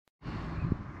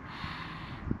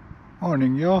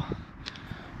Morning, yo.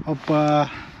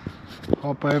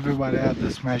 Hope everybody had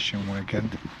a smashing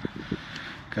weekend,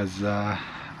 cause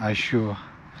I sure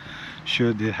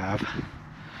did have,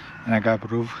 and I got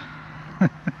proof.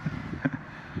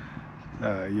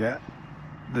 Yeah,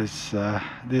 this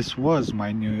was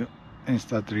my new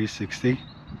Insta360,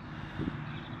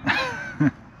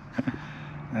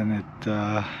 and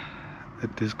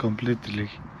it is completely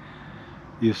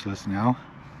useless now.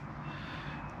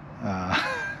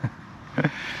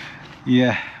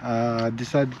 Yeah,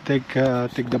 decided to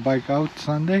take the bike out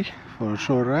Sunday for a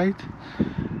short ride,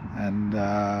 and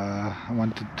I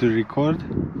wanted to record,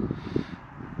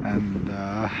 and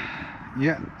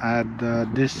yeah, I had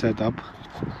this setup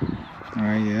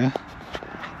right here.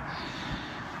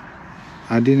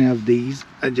 I didn't have these,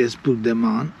 I just put them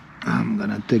on. I'm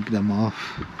gonna take them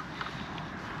off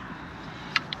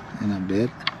in a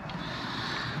bit.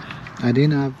 I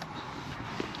didn't have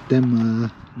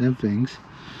them things,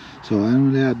 so I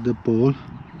only had the pole,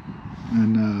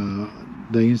 and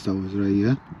the Insta was right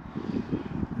here.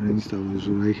 The Insta was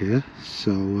right here.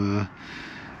 So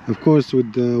of course,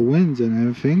 with the winds and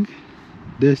everything,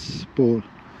 this pole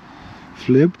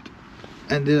flipped,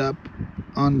 ended up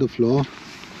on the floor,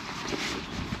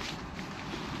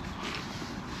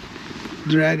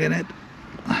 dragging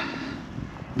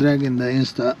the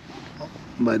Insta.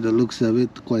 By the looks of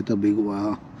it, quite a big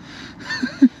while.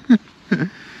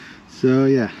 So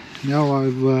yeah, now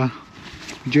I've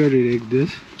jerry-rigged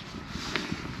this.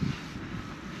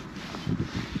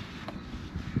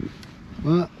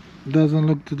 Well, doesn't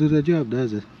look to do the job,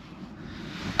 does it?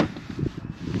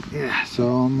 Yeah, so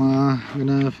I'm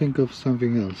gonna think of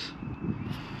something else.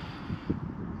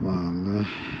 Well,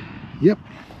 yep.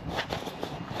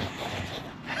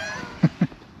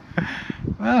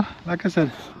 Well, like I said,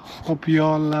 hope you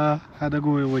all had a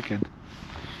good weekend.